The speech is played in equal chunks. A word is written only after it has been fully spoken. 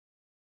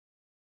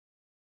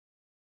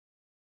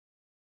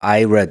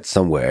I read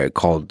somewhere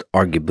called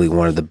arguably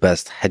one of the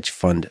best hedge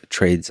fund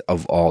trades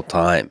of all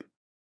time.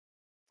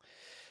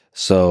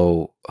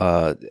 So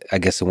I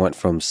guess it went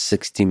from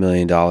 $60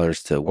 million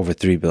to over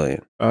 $3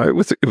 billion. It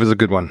was a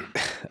good one,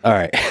 All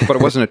right. but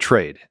it wasn't a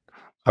trade.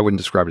 I wouldn't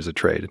describe it as a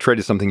trade. A trade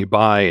is something you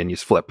buy and you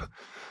flip.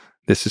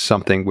 This is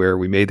something where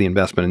we made the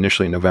investment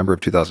initially in November of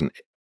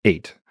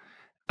 2008.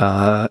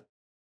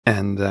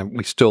 And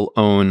we still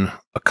own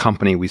a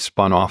company we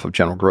spun off of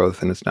General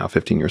Growth, and it's now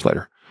 15 years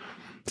later.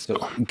 So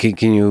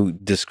can you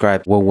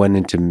describe what went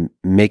into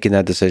making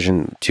that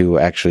decision to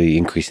actually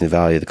increasing the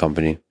value of the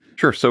company?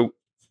 Sure. So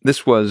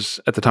this was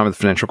at the time of the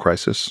financial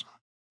crisis,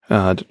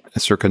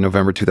 circa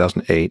November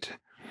 2008.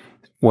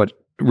 What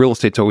real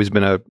estate's always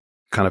been a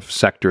kind of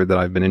sector that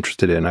I've been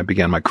interested in. I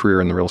began my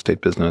career in the real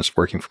estate business,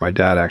 working for my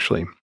dad,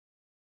 actually,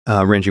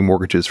 arranging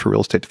mortgages for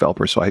real estate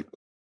developers. So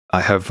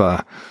I have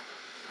kind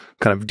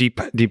of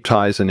deep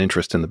ties and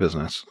interest in the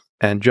business.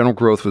 And General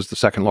Growth was the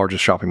second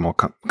largest shopping mall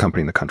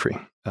company in the country.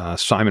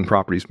 Simon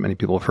Properties, many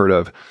people have heard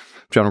of.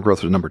 General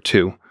Growth was number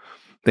 2.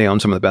 They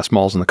own some of the best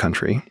malls in the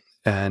country.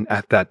 And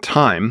at that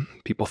time,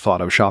 people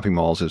thought of shopping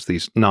malls as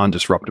these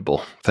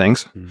non-disruptible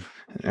things.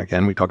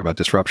 Again, we talk about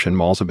disruption.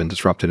 Malls have been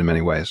disrupted in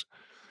many ways.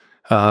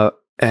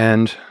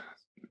 And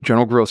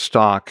General Growth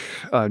stock,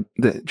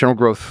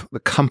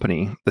 the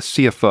company, the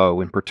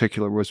CFO in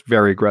particular, was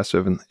very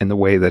aggressive in the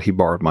way that he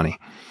borrowed money.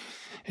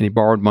 And he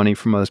borrowed money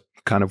from a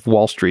kind of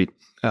Wall Street,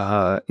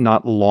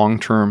 not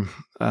long-term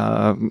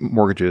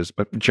mortgages,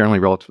 but generally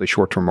relatively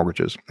short-term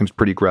mortgages. He was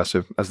pretty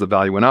aggressive. As the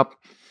value went up,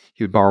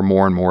 he would borrow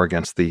more and more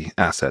against the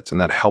assets, and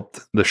that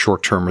helped the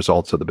short-term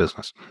results of the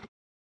business.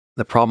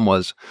 The problem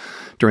was,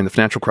 during the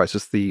financial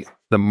crisis, the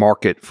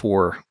market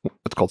for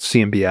what's called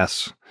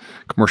CMBS,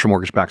 commercial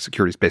mortgage-backed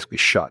securities, basically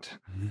shut.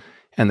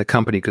 And the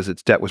company, because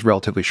its debt was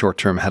relatively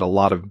short-term, had a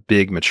lot of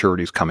big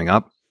maturities coming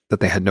up that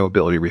they had no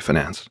ability to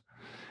refinance.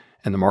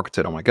 And the market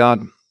said, oh my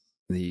God,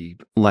 the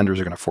lenders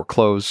are going to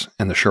foreclose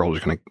and the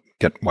shareholders are going to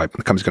get wiped.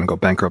 The company's going to go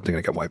bankrupt. They're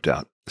going to get wiped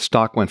out. The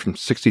stock went from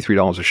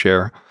 $63 a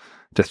share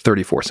to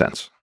 34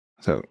 cents.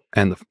 So,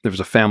 and there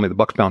was a family, the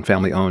Bucksbaum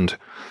family owned,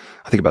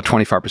 I think, about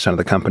 25% of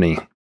the company.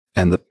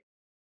 And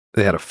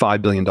they had a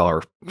 $5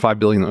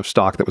 billion of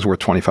stock that was worth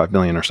 $25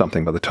 million or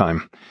something by the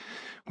time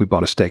we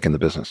bought a stake in the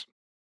business.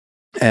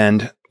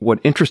 And what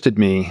interested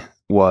me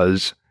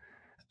was,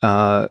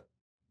 I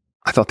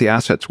thought the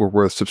assets were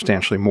worth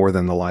substantially more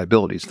than the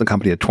liabilities. The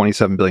company had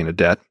 $27 billion of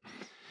debt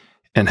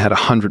and had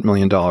 $100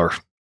 million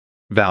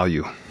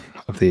value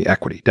of the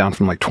equity, down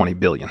from like $20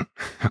 billion.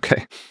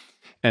 Okay.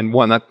 And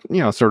that,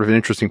 sort of an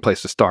interesting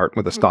place to start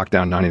with a stock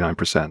down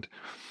 99%.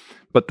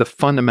 But the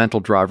fundamental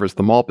drivers of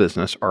the mall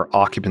business are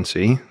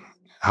occupancy.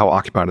 How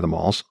occupied are the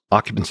malls?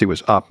 Occupancy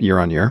was up year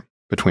on year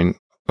between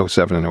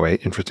 2007 and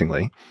 2008,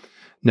 interestingly.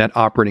 Net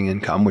operating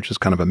income, which is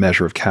kind of a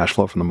measure of cash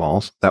flow from the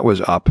malls, that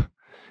was up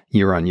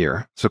year on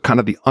year. So kind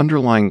of the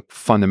underlying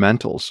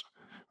fundamentals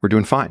were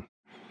doing fine.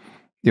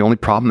 The only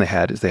problem they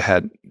had is they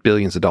had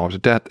billions of dollars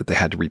of debt that they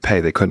had to repay.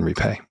 They couldn't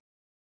repay.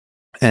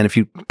 And if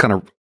you kind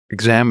of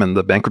examine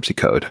the bankruptcy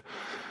code,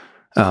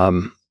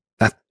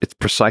 it's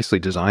precisely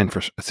designed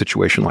for a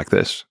situation like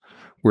this,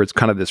 where it's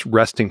kind of this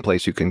resting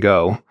place you can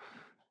go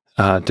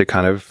to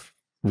kind of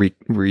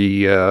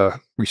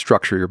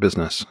restructure your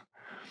business.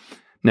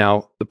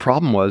 Now, the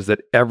problem was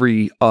that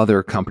every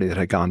other company that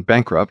had gone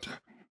bankrupt,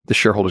 the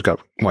shareholders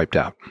got wiped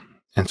out.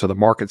 And so the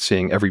market's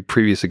seeing every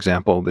previous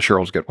example, the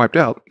shareholders get wiped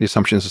out. The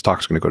assumption is the stock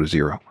is going to go to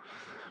zero.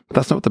 But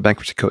that's not what the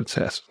bankruptcy code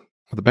says.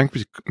 What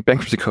the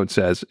bankruptcy code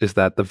says is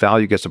that the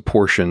value gets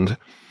apportioned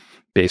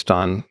based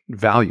on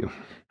value.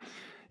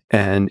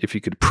 And if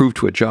you could prove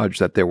to a judge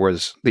that there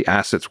was the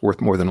assets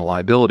worth more than the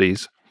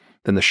liabilities,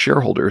 then the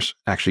shareholders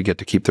actually get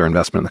to keep their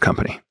investment in the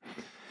company.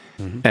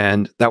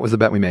 And that was the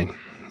bet we made.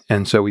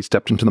 And so we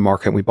stepped into the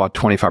market. We bought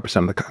 25%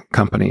 of the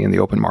company in the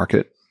open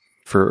market.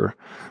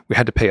 We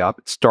had to pay up.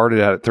 It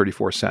started out at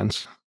 34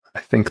 cents. I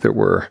think there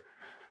were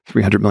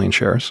 300 million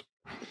shares.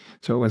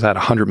 So it was at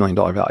 $100 million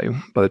value.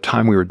 By the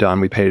time we were done,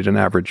 we paid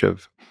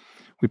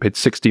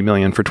 $60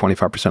 million for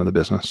 25% of the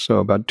business. So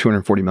about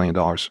 $240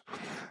 million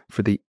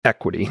for the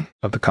equity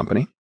of the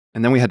company.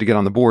 And then we had to get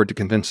on the board to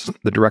convince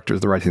the directors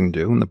the right thing to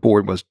do. And the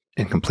board was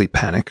in complete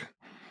panic,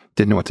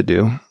 didn't know what to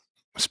do,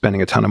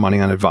 spending a ton of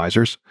money on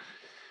advisors.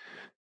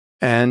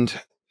 And,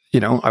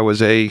 I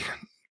was a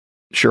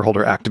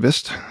shareholder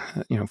activist,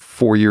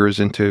 4 years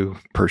into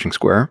Pershing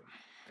Square,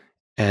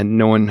 and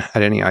no one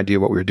had any idea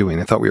what we were doing.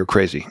 They thought we were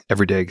crazy.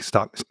 Every day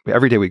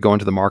we'd go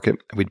into the market,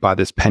 and we'd buy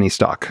this penny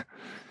stock,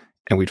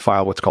 and we'd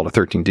file what's called a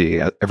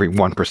 13D, every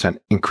 1%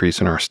 increase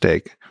in our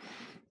stake.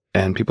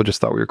 And people just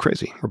thought we were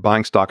crazy. We're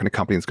buying stock in a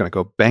company that's going to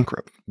go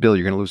bankrupt. Bill,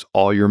 you're going to lose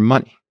all your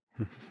money.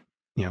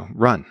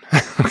 Run.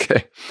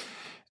 Okay.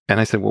 And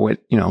I said, well, wait,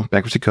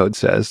 bankruptcy code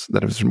says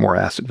that if there's more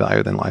asset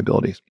value than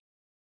liabilities,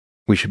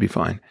 we should be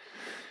fine.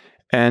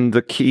 And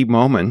the key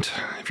moment,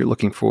 if you're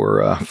looking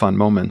for fun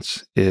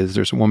moments, is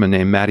there's a woman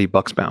named Maddie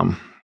Bucksbaum,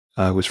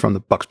 who was from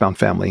the Bucksbaum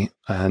family.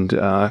 And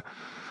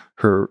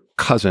her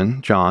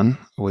cousin, John,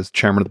 was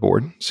chairman of the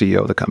board, CEO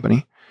of the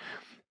company.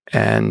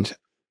 And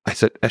I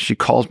said, as she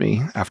calls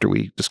me after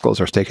we disclose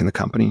our stake in the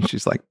company,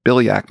 she's like,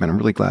 Billy Ackman, I'm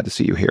really glad to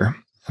see you here.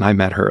 And I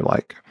met her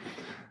like,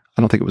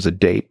 I don't think it was a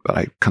date, but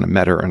I kind of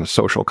met her in a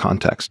social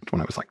context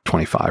when I was like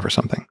 25 or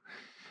something.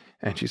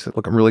 And she said,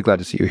 look, I'm really glad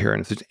to see you here.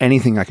 And if there's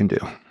anything I can do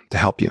to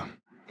help you,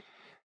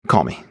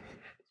 call me.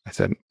 I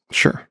said,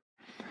 sure.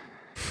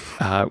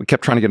 We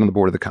kept trying to get on the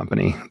board of the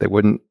company. They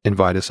wouldn't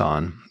invite us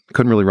on.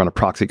 Couldn't really run a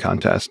proxy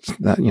contest,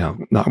 not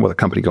with a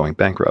company going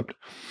bankrupt.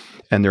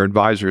 And their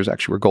advisors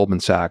actually were Goldman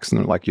Sachs. And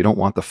they're like, you don't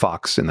want the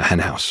fox in the hen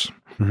house.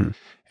 Mm-hmm.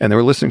 And they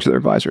were listening to their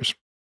advisors.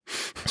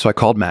 So I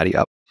called Maddie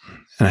up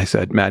and I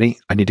said, Maddie,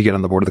 I need to get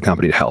on the board of the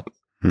company to help.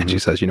 Mm-hmm. And she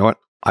says, you know what?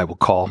 I will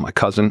call my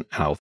cousin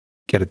and I'll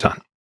get it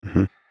done.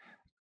 Mm-hmm.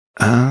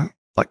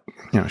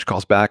 She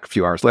calls back a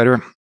few hours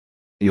later.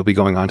 You'll be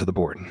going on to the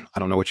board. I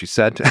don't know what she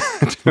said to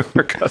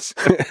her cousin.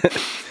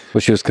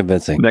 Well, she was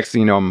convincing. Next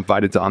thing you know, I'm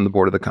invited on the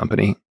board of the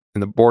company.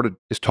 And the board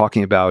is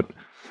talking about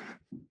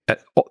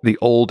the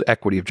old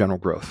equity of General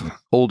Growth.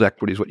 Old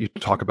equity is what you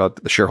talk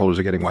about. The shareholders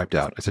are getting wiped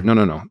out. I said,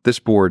 no. This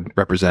board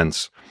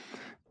represents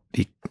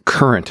the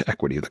current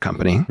equity of the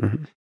company.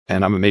 Mm-hmm.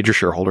 And I'm a major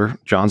shareholder.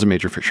 John's a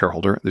major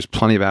shareholder. There's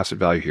plenty of asset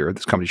value here.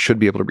 This company should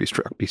be able to be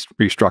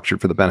restructured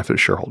for the benefit of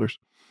shareholders.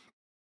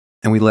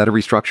 And we led a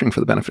restructuring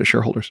for the benefit of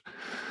shareholders.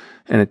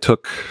 And it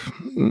took,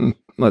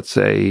 let's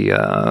say,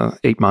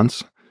 8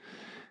 months.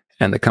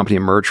 And the company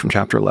emerged from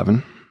Chapter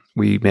 11.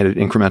 We made an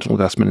incremental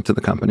investment into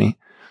the company.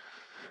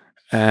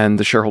 And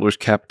the shareholders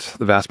kept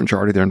the vast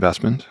majority of their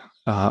investment.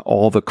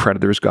 All the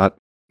creditors got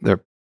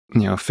their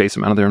face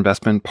amount of their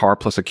investment, par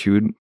plus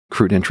accrued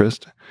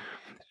interest.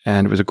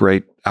 And it was a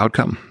great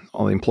outcome.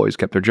 All the employees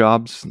kept their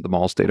jobs. The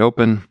mall stayed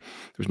open.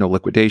 There was no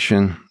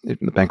liquidation.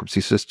 The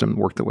bankruptcy system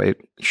worked the way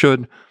it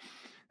should.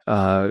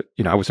 I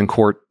was in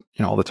court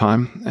all the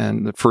time.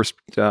 And the first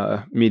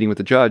meeting with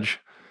the judge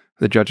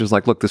was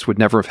like, look, this would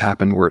never have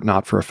happened were it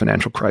not for a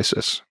financial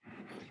crisis.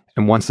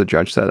 And once the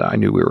judge said that, I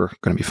knew we were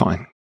going to be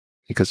fine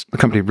because the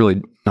company had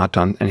really not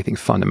done anything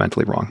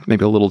fundamentally wrong,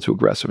 maybe a little too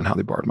aggressive in how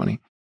they borrowed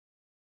money.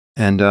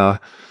 And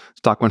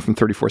stock went from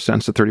 34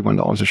 cents to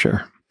 $31 a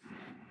share.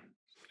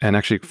 And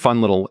actually,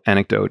 fun little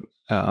anecdote.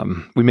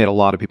 We made a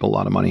lot of people a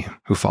lot of money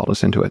who followed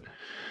us into it.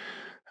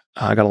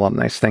 I got a lot of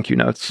nice thank you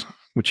notes,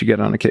 which you get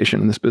on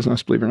occasion in this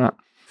business, believe it or not.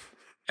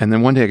 And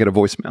then one day I get a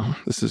voicemail.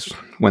 This is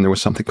when there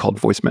was something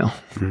called voicemail,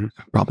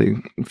 probably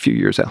a few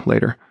years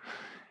later.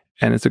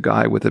 And it's a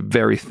guy with a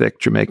very thick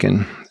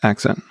Jamaican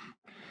accent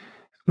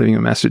leaving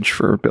a message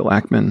for Bill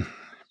Ackman.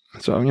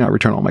 So, I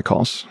return all my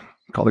calls,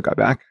 call the guy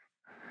back.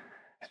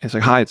 He's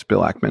like, hi, it's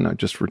Bill Ackman. I'm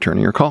just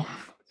returning your call.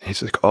 And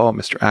he's like, oh,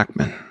 Mr.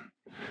 Ackman,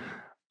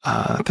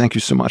 thank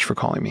you so much for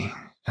calling me.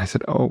 And I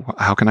said, oh,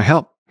 how can I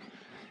help?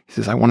 He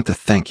says, I wanted to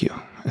thank you.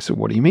 I said,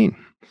 what do you mean?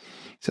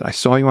 He said, I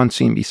saw you on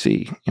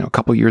CNBC, a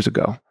couple of years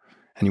ago,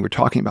 and you were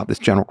talking about this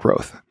General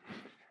Growth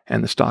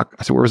and the stock.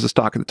 I said, where was the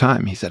stock at the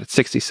time? He said, it's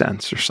 60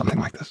 cents or something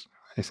like this.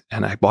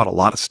 And I bought a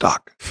lot of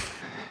stock.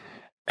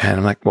 And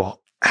I'm like,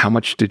 well, how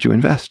much did you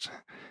invest?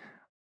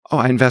 Oh,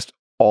 I invest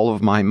all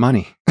of my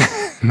money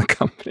in the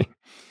company.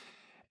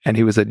 And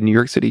he was a New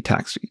York City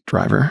taxi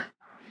driver,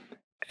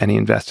 and he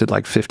invested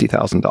like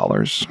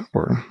 $50,000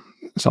 or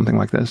something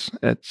like this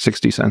at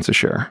 60 cents a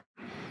share.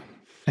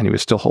 And he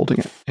was still holding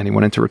it. And he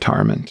went into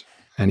retirement.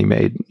 And he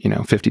made,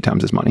 50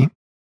 times his money.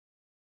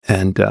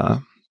 And,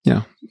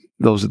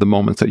 those are the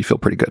moments that you feel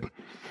pretty good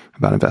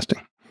about investing.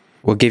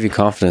 What gave you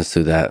confidence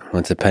through that? When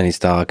it's a penny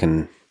stock,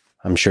 and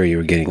I'm sure you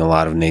were getting a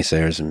lot of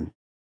naysayers and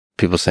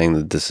people saying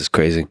that this is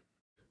crazy.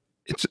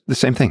 It's the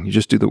same thing. You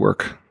just do the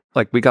work.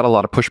 Like, we got a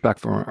lot of pushback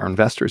from our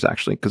investors,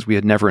 actually, because we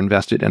had never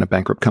invested in a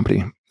bankrupt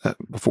company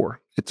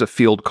before. It's a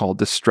field called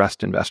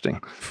distressed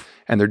investing.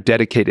 And they're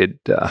dedicated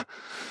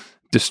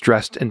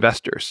distressed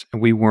investors,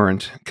 and we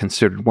weren't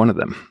considered one of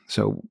them.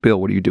 So,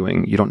 Bill, what are you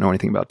doing? You don't know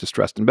anything about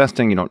distressed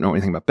investing. You don't know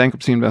anything about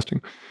bankruptcy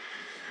investing.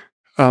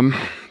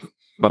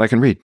 But I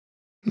can read.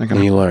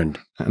 And you learned.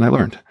 And I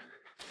learned.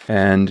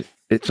 And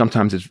it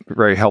sometimes is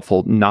very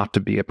helpful not to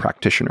be a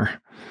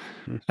practitioner,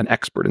 an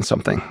expert in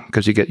something,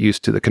 because you get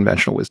used to the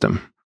conventional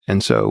wisdom.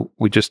 And so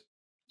we just,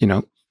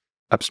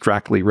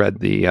 abstractly read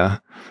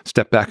the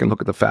step back and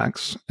look at the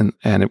facts.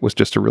 And it was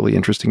just a really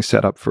interesting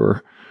setup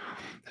for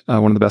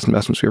one of the best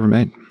investments we ever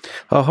made.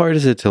 How hard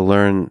is it to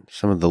learn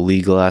some of the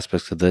legal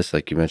aspects of this?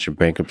 Like you mentioned,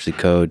 bankruptcy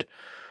code.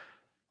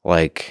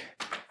 Like,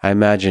 I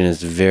imagine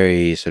it's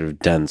very sort of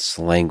dense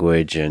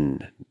language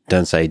and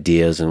dense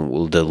ideas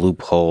and the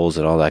loopholes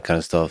and all that kind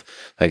of stuff.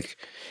 Like,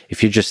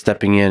 if you're just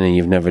stepping in and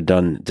you've never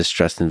done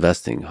distressed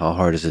investing, how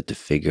hard is it to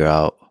figure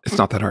out? It's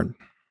not that hard.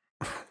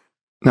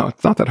 No,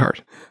 it's not that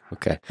hard.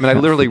 Okay. I mean, I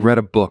literally read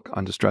a book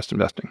on distressed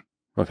investing.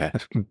 Okay.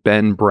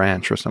 Ben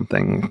Branch or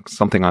something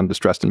on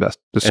distressed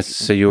investing.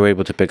 So you were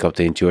able to pick up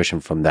the intuition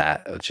from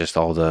that, just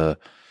all the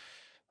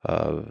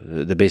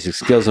basic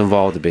skills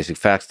involved, the basic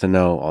facts to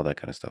know, all that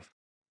kind of stuff.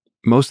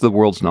 Most of the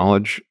world's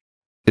knowledge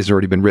has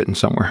already been written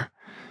somewhere.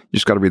 You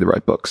just got to read the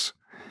right books.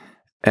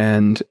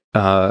 And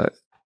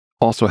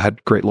also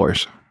had great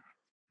lawyers.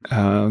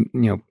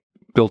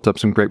 Built up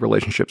some great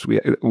relationships.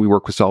 We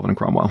work with Sullivan and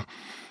Cromwell.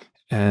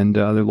 and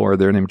the lawyer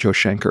there named Joe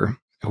Schenker,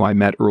 who I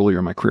met earlier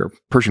in my career.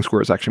 Pershing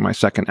Square is actually my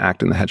second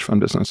act in the hedge fund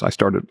business. I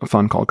started a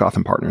fund called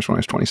Gotham Partners when I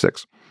was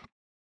 26.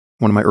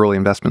 One of my early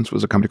investments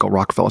was a company called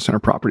Rockefeller Center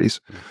Properties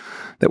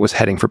that was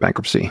heading for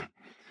bankruptcy.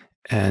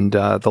 And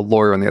the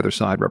lawyer on the other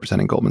side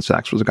representing Goldman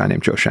Sachs was a guy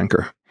named Joe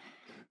Schenker.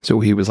 So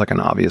he was like an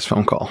obvious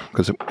phone call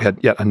because we had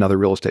yet another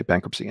real estate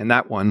bankruptcy. And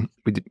that one,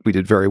 we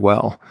did very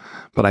well,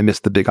 but I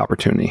missed the big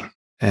opportunity.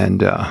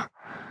 And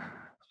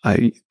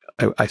I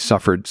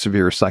suffered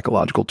severe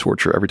psychological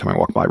torture every time I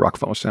walked by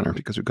Rockefeller Center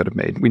because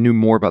we knew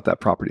more about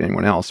that property than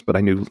anyone else, but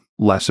I knew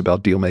less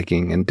about deal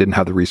making and didn't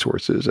have the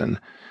resources. And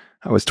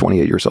I was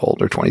 28 years old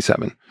or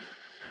 27.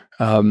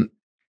 And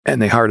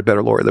they hired a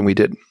better lawyer than we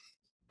did.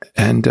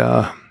 And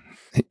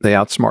they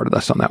outsmarted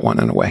us on that one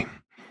in a way.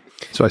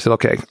 So I said,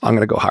 okay, I'm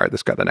going to go hire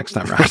this guy the next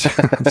time around.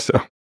 So